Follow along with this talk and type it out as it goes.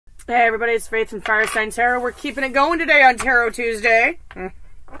Hey everybody, it's Faith from Fire Sign Tarot. We're keeping it going today on Tarot Tuesday.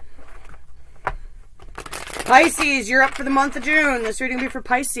 Pisces, you're up for the month of June. This reading will be for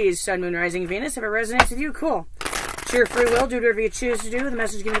Pisces, Sun, Moon, Rising, Venus. If it resonates with you, cool. It's your free will. Do whatever you choose to do. The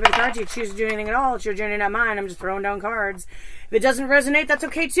message given by the cards. You choose to do anything at all. It's your journey, not mine. I'm just throwing down cards. If it doesn't resonate, that's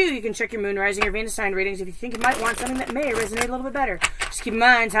okay too. You can check your Moon, Rising, or Venus sign readings if you think you might want something that may resonate a little bit better. Just keep in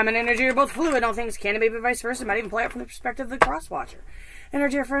mind, time and energy are both fluid. All things can be, but vice versa. Might even play out from the perspective of the cross-watcher. And our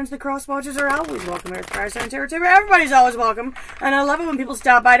dear friends, the cross-watchers, are always welcome here at Fire Sign Tarot. Everybody's always welcome. And I love it when people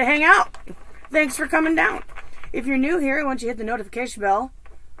stop by to hang out. Thanks for coming down. If you're new here, once you hit the notification bell,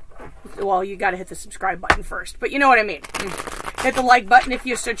 well, you got to hit the subscribe button first. But you know what I mean. Hit the like button if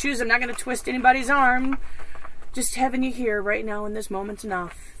you so choose. I'm not going to twist anybody's arm. Just having you here right now in this moment's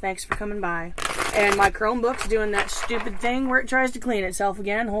enough. Thanks for coming by. And my Chromebook's doing that stupid thing where it tries to clean itself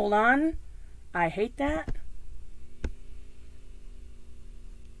again. Hold on. I hate that.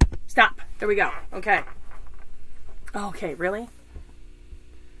 Stop. There we go. Okay. Okay, really?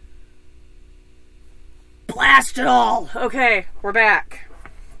 Blast it all! Okay, we're back.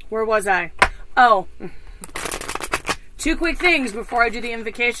 Where was I? Oh. 2 quick things before I do the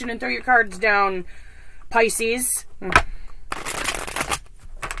invocation and throw your cards down, Pisces.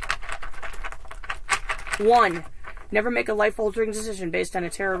 1. Never make a life-altering decision based on a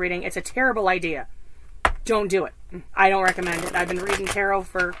tarot reading. It's a terrible idea. Don't do it. I don't recommend it. I've been reading tarot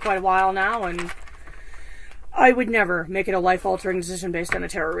for quite a while now, and I would never make it a life-altering decision based on a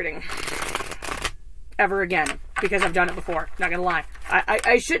tarot reading. Ever again. Because I've done it before. Not gonna lie.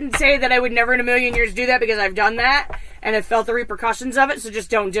 I shouldn't say that I would never in a million years do that, because I've done that, and have felt the repercussions of it, so just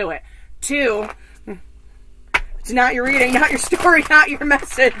don't do it. 2, it's not your reading, not your story, not your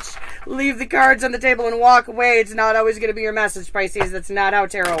message. Leave the cards on the table and walk away. It's not always going to be your message, Pisces. That's not how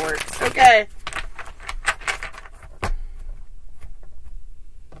tarot works. Okay.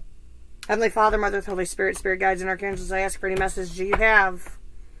 Heavenly Father, Mother, Holy Spirit, Spirit Guides, and Archangels, I ask for any message you have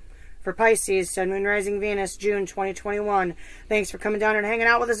for Pisces, Sun, Moon, Rising, Venus, June 2021. Thanks for coming down and hanging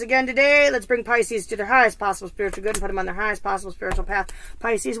out with us again today. Let's bring Pisces to their highest possible spiritual good and put them on their highest possible spiritual path.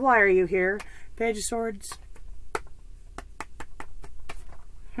 Pisces, why are you here? Page of Swords.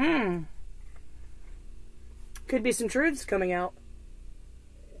 Could be some truths coming out.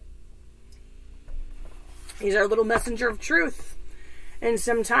 He's our little messenger of truth. And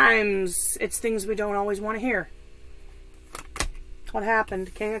sometimes it's things we don't always want to hear. What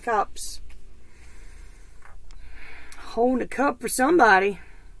happened? King of Cups. Holding a cup for somebody.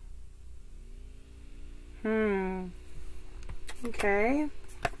 Okay.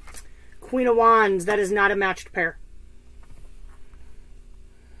 Queen of Wands. That is not a matched pair.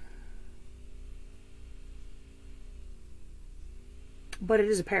 But it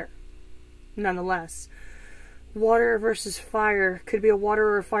is a pair. Nonetheless. Water versus fire. Could be a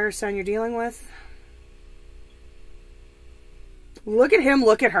water or a fire sign you're dealing with. Look at him,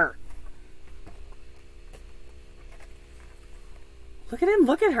 look at her. Look at him,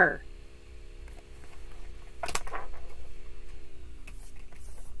 look at her.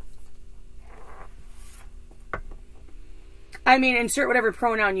 I mean, insert whatever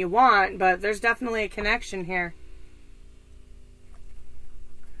pronoun you want, but there's definitely a connection here.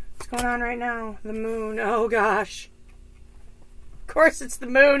 What's going on right now? The moon. Oh, gosh. Of course it's the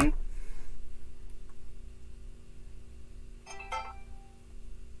moon.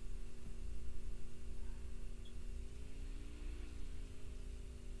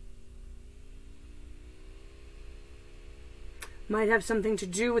 Might have something to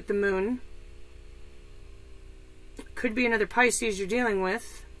do with the moon. Could be another Pisces you're dealing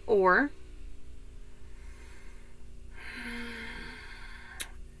with. Or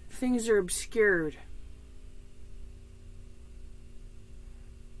things are obscured.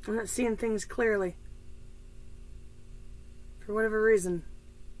 I'm not seeing things clearly. For whatever reason.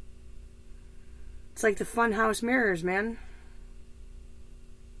 It's like the funhouse mirrors, man.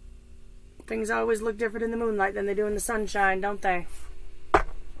 Things always look different in the moonlight than they do in the sunshine, don't they?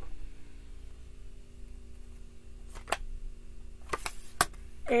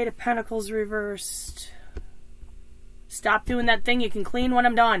 Eight of Pentacles reversed. Stop doing that thing you can clean when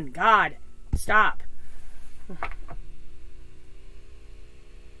I'm done. God, stop.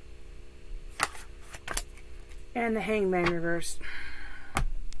 And the Hangman reversed.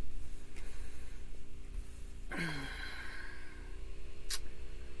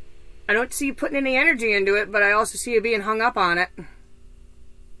 I don't see you putting any energy into it, but I also see you being hung up on it.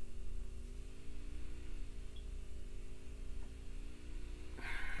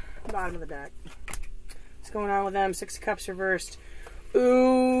 Bottom of the deck. What's going on with them? Six of Cups reversed.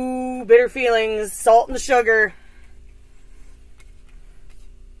 Ooh, bitter feelings. Salt and the sugar.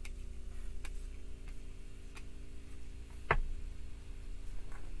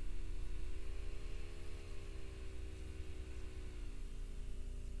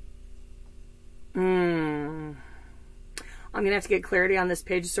 I'm going to have to get clarity on this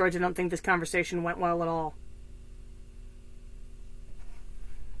Page of Swords. I don't think this conversation went well at all.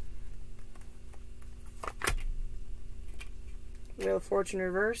 Wheel of Fortune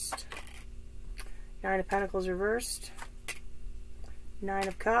reversed. Nine of Pentacles reversed. Nine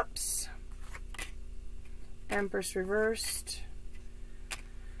of Cups. Empress reversed.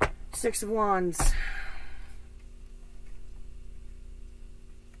 Six of Wands.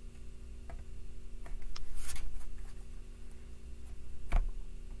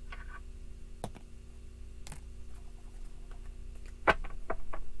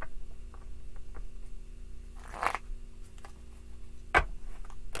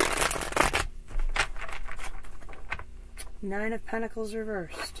 Nine of Pentacles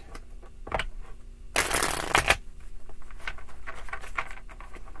reversed.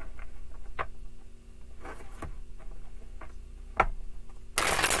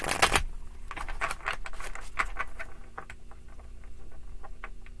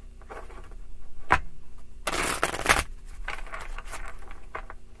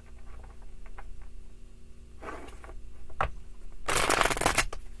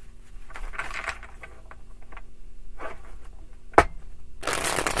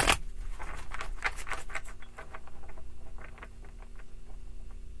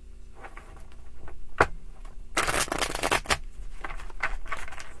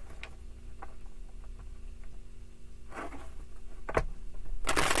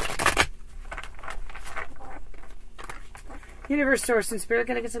 Universe, Source, and Spirit,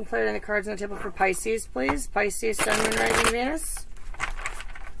 can I get some clarity on the cards on the table for Pisces, please? Pisces, Sun, Moon, Rising, Venus.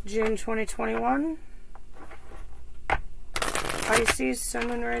 June 2021. Pisces, Sun,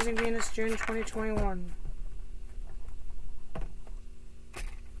 Moon, Rising, Venus, June 2021.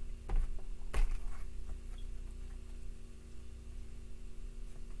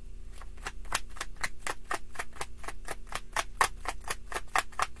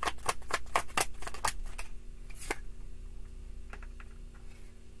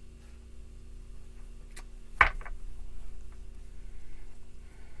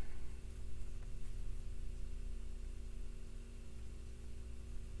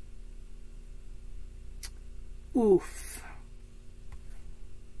 Oof.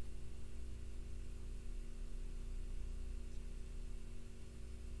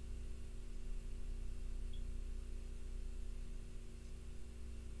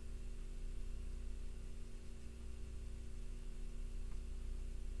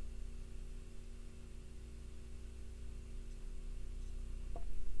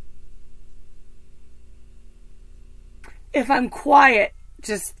 If I'm quiet,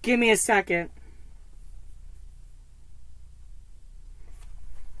 just give me a second.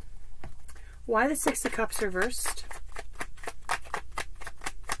 Why the Six of Cups reversed?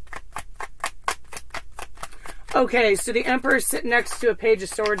 Okay, so the Emperor is sitting next to a Page of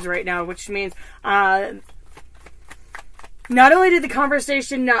Swords right now, which means not only did the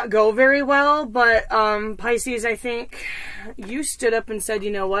conversation not go very well, but Pisces, I think you stood up and said,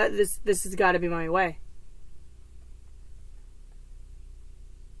 you know what, this has got to be my way.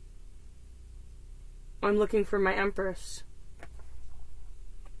 I'm looking for my Empress.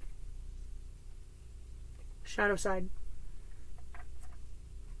 Shadow side.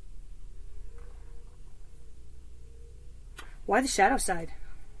 Why the shadow side?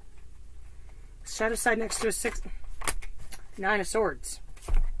 Shadow side next to a Nine of Swords.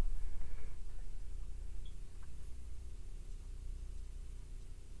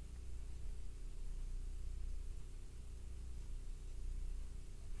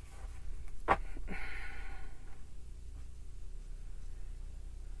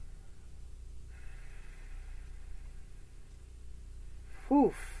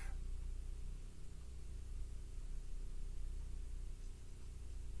 Oof.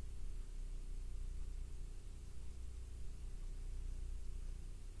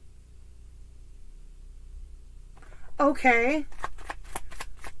 Okay.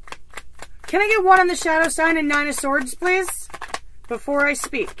 Can I get one on the shadow sign and Nine of Swords, please? Before I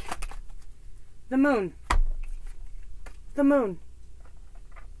speak. The moon. The moon.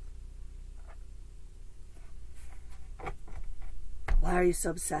 Why are you so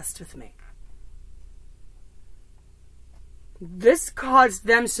obsessed with me? This caused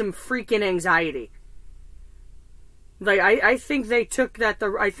them some freaking anxiety. Like, I think they took that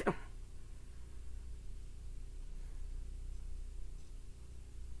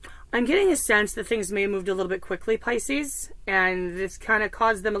I'm getting a sense that things may have moved a little bit quickly, Pisces, and this kind of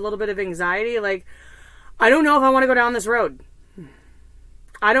caused them a little bit of anxiety. Like, I don't know if I want to go down this road.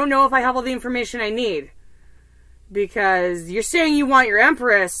 I don't know if I have all the information I need. Because you're saying you want your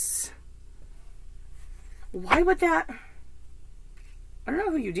Empress. Why would that... I don't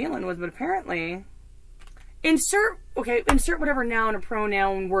know who you're dealing with, but apparently... Insert whatever noun or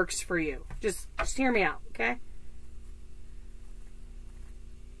pronoun works for you. Just hear me out, okay?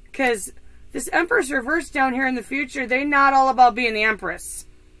 Because this Empress reversed down here in the future, they're not all about being the Empress.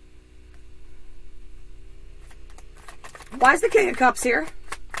 Why is the King of Cups here?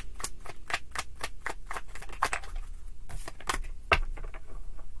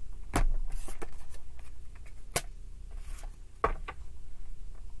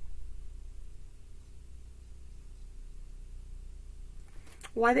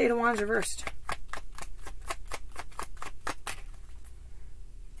 Why the Eight of Wands reversed?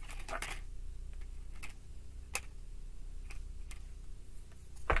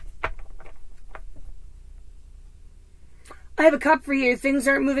 I have a cup for you. Things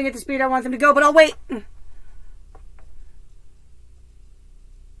aren't moving at the speed I want them to go, but I'll wait.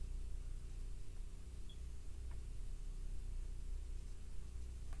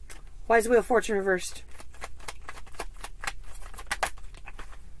 Why is the Wheel of Fortune reversed?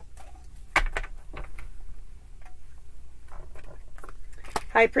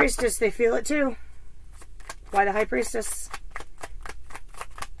 High Priestess, they feel it too. Why the High Priestess?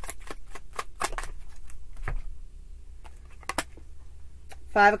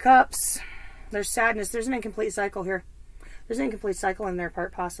 Five of Cups. There's sadness. There's an incomplete cycle here. There's an incomplete cycle in their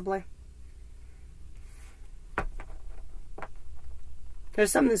part, possibly.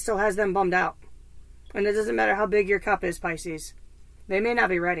 There's something that still has them bummed out. And it doesn't matter how big your cup is, Pisces. They may not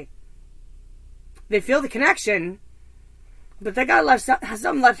be ready. They feel the connection, but they got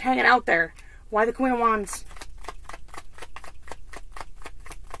something left hanging out there. Why the Queen of Wands?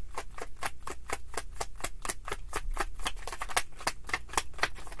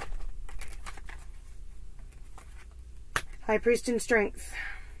 High Priest in Strength.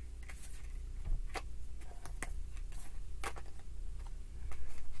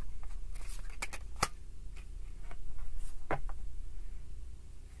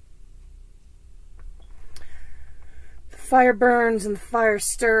 The fire burns and the fire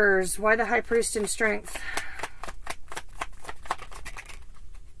stirs. Why the High Priest in Strength?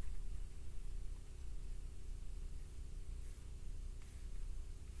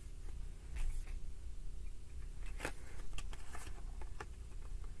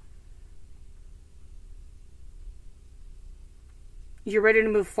 You're ready to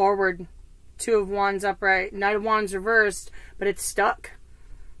move forward. Two of Wands upright. Knight of Wands reversed, but it's stuck.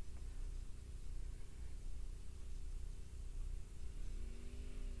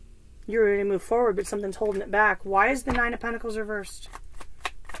 You're ready to move forward, but something's holding it back. Why is the Nine of Pentacles reversed?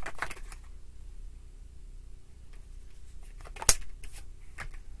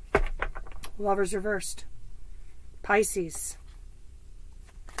 Lovers reversed. Pisces.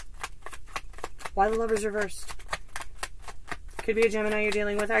 Why the Lovers reversed? Could be a Gemini you're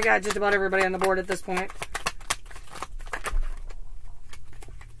dealing with. I got just about everybody on the board at this point.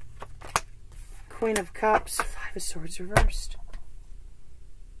 Queen of Cups. Five of Swords reversed.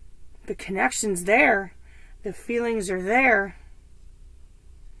 The connection's there. The feelings are there.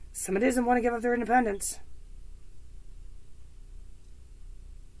 Somebody doesn't want to give up their independence.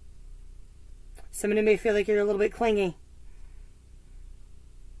 Somebody may feel like you're a little bit clingy.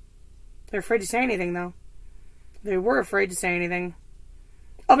 They're afraid to say anything, though. They were afraid to say anything.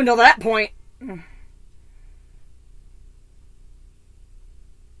 Up until that point.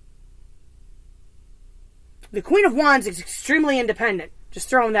 The Queen of Wands is extremely independent. Just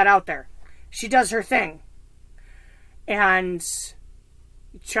throwing that out there. She does her thing. And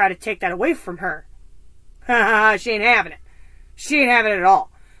you try to take that away from her. She ain't having it. She ain't having it at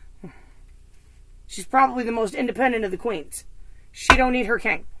all. She's probably the most independent of the queens. She don't need her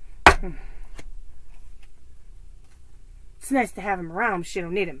king. It's nice to have him around, but she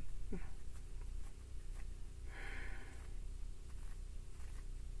don't need him.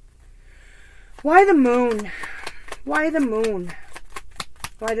 Why the Moon? Why the Moon?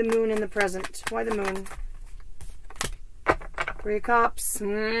 Why the Moon in the present? Why the Moon? Three of Cups.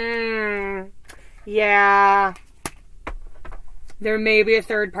 Yeah. There may be a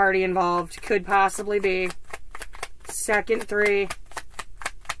third party involved. Could possibly be. Second three.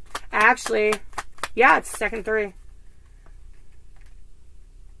 Actually, yeah, it's second three.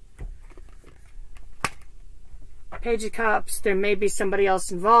 Page of Cups. There may be somebody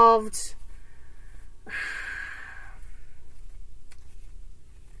else involved.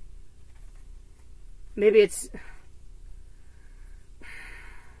 Maybe it's...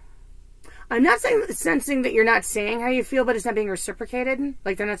 I'm not sensing that you're not saying how you feel, but it's not being reciprocated.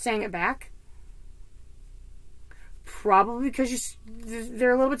 Like they're not saying it back. Probably because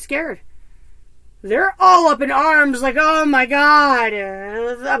they're a little bit scared. They're all up in arms like, oh my God,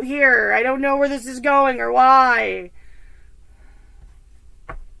 it's up here. I don't know where this is going or why.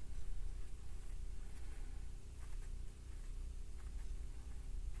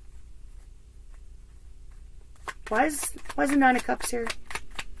 Why is the Nine of Cups here?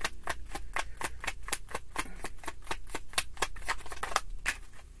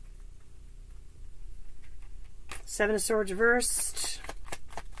 Seven of Swords reversed.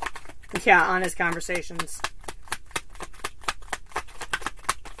 Yeah, honest conversations.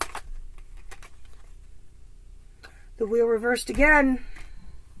 The Wheel reversed again.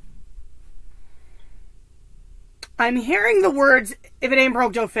 I'm hearing the words, if it ain't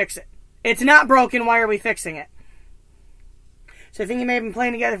broke, don't fix it. It's not broken, why are we fixing it? So I think you may have been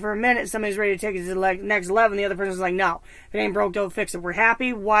playing together for a minute, somebody's ready to take it to the next level, and the other person's like, no, if it ain't broke, don't fix it. We're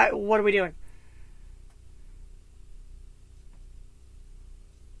happy, what are we doing?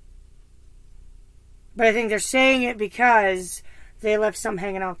 But I think they're saying it because they left some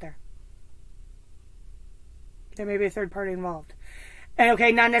hanging out there. There may be a third party involved. And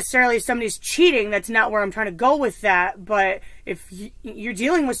okay, not necessarily if somebody's cheating. That's not where I'm trying to go with that. But if you're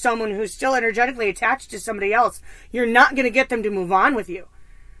dealing with someone who's still energetically attached to somebody else, you're not going to get them to move on with you.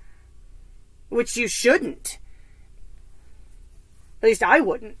 Which you shouldn't. At least I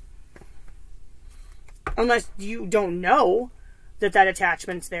wouldn't. Unless you don't know that that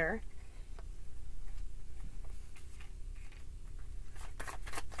attachment's there.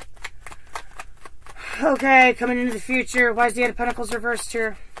 Okay, coming into the future. Why is the Eight of Pentacles reversed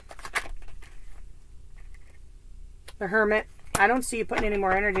here? The Hermit. I don't see you putting any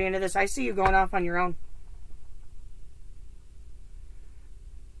more energy into this. I see you going off on your own.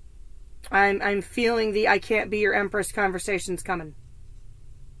 I'm feeling the I can't be your Empress conversations coming.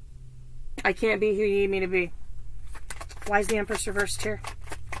 I can't be who you need me to be. Why is the Empress reversed here?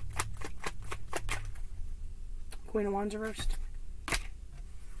 Queen of Wands reversed.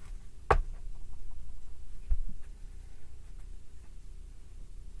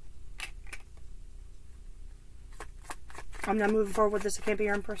 I'm not moving forward with this. I can't be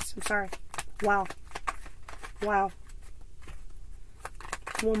your Empress. I'm sorry. Wow. Wow.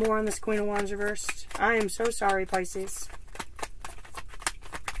 One more on this Queen of Wands reversed. I am so sorry, Pisces.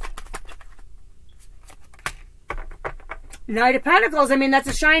 Knight of Pentacles. I mean, that's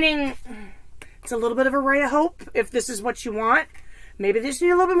a shining... It's a little bit of a ray of hope. If this is what you want, maybe they just need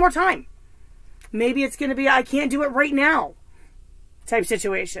a little bit more time. Maybe it's going to be, I can't do it right now type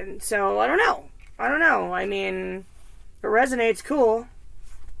situation. So, I don't know. I don't know. I mean... If it resonates, cool.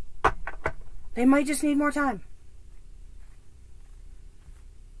 They might just need more time.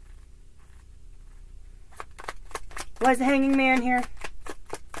 Why is the Hanging Man here?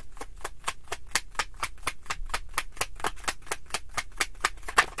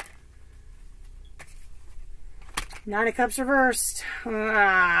 Nine of Cups reversed.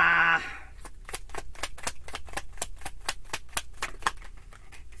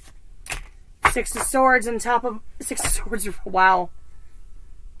 Six of Swords on top of... Six of Swords. Wow.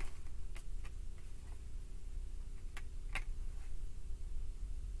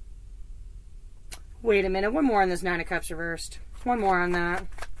 Wait a minute. One more on this Nine of Cups reversed. One more on that.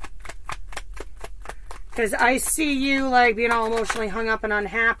 Because I see you like being all emotionally hung up and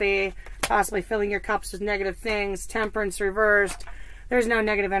unhappy. Possibly filling your cups with negative things. Temperance reversed. There's no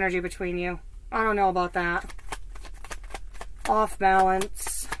negative energy between you. I don't know about that. Off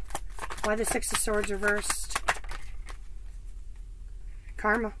balance. Why the Six of Swords reversed?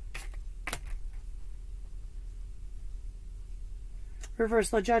 Karma.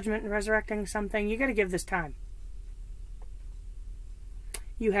 Reversal of Judgment and resurrecting something. You got to give this time.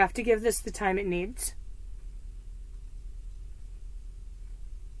 You have to give this the time it needs.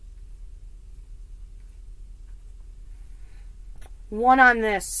 One on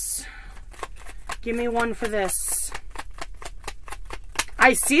this. Give me one for this.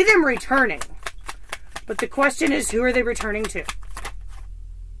 I see them returning. But the question is, who are they returning to?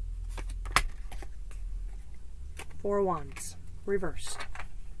 Four of Wands. Reversed.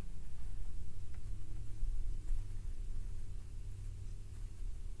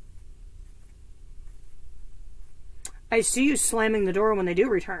 I see you slamming the door when they do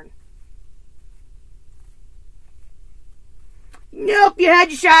return. Nope, you had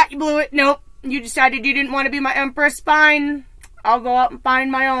your shot, you blew it. Nope, you decided you didn't want to be my Empress. Fine. I'll go out and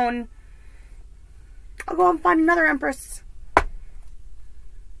find my own. I'll go out and find another Empress.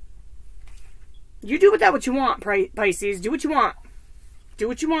 You do with that what you want, Pisces. Do what you want. Do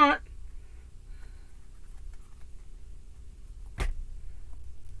what you want.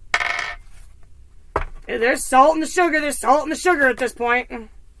 There's salt in the sugar. There's salt in the sugar at this point.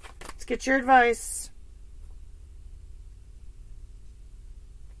 Let's get your advice.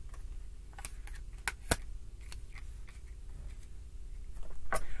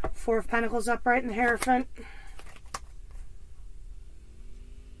 Four of Pentacles upright in the Hierophant.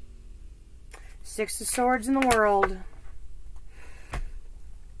 Six of Swords in the World.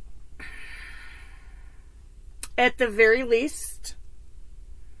 At the very least,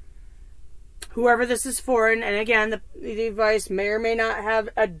 whoever this is for, and again, the advice may or may not have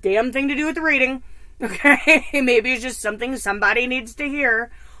a damn thing to do with the reading, okay? Maybe it's just something somebody needs to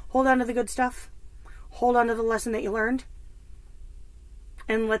hear. Hold on to the good stuff. Hold on to the lesson that you learned.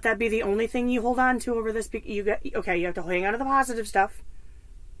 And let that be the only thing you hold on to over this. You have to hang on to the positive stuff.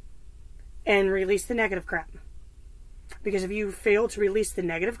 And release the negative crap. Because if you fail to release the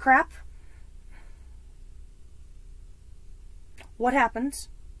negative crap, what happens?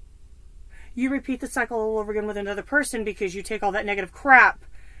 You repeat the cycle all over again with another person because you take all that negative crap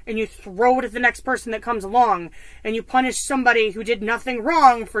and you throw it at the next person that comes along and you punish somebody who did nothing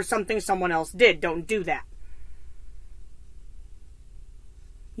wrong for something someone else did. Don't do that.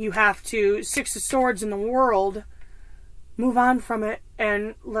 You have to, Six of Swords in the World, move on from it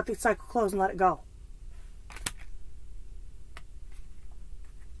and let the cycle close and let it go.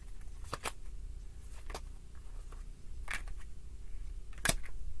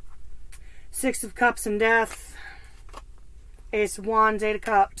 Six of Cups and Death. Ace of Wands, Eight of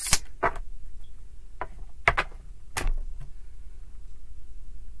Cups.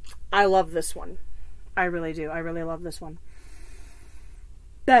 I love this one. I really do. I really love this one.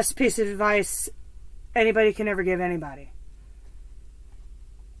 Best piece of advice anybody can ever give anybody.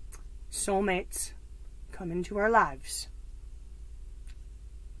 Soulmates come into our lives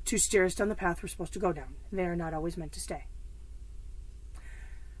to steer us down the path we're supposed to go down. They are not always meant to stay.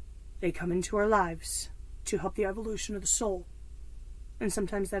 They come into our lives to help the evolution of the soul. And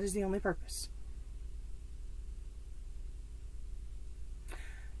sometimes that is the only purpose.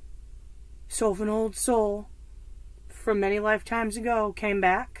 So if an old soul from many lifetimes ago came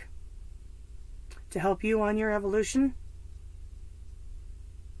back to help you on your evolution,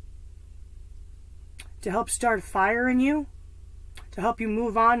 to help start a fire in you, to help you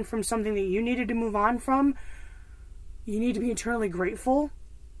move on from something that you needed to move on from, you need to be eternally grateful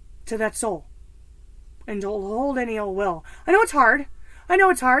to that soul. And don't hold any ill will. I know it's hard. I know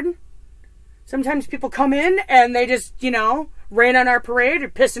it's hard. Sometimes people come in and they just, rain on our parade or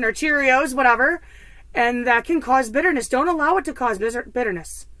piss in our Cheerios, whatever. And that can cause bitterness. Don't allow it to cause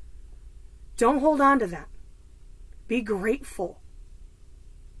bitterness. Don't hold on to that. Be grateful.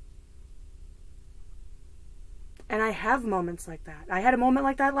 And I have moments like that. I had a moment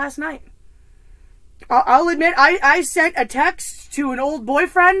like that last night. I'll admit, I sent a text to an old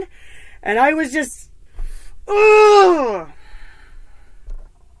boyfriend, and I was just, ugh.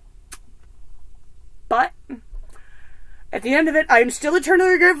 But at the end of it, I am still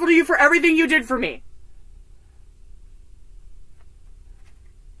eternally grateful to you for everything you did for me.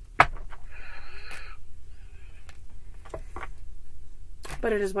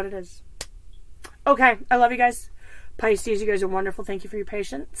 But it is what it is. Okay, I love you guys. Pisces, you guys are wonderful. Thank you for your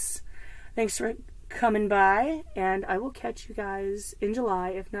patience. Thanks for coming by, and I will catch you guys in July,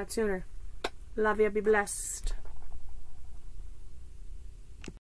 if not sooner. Love you. Be blessed.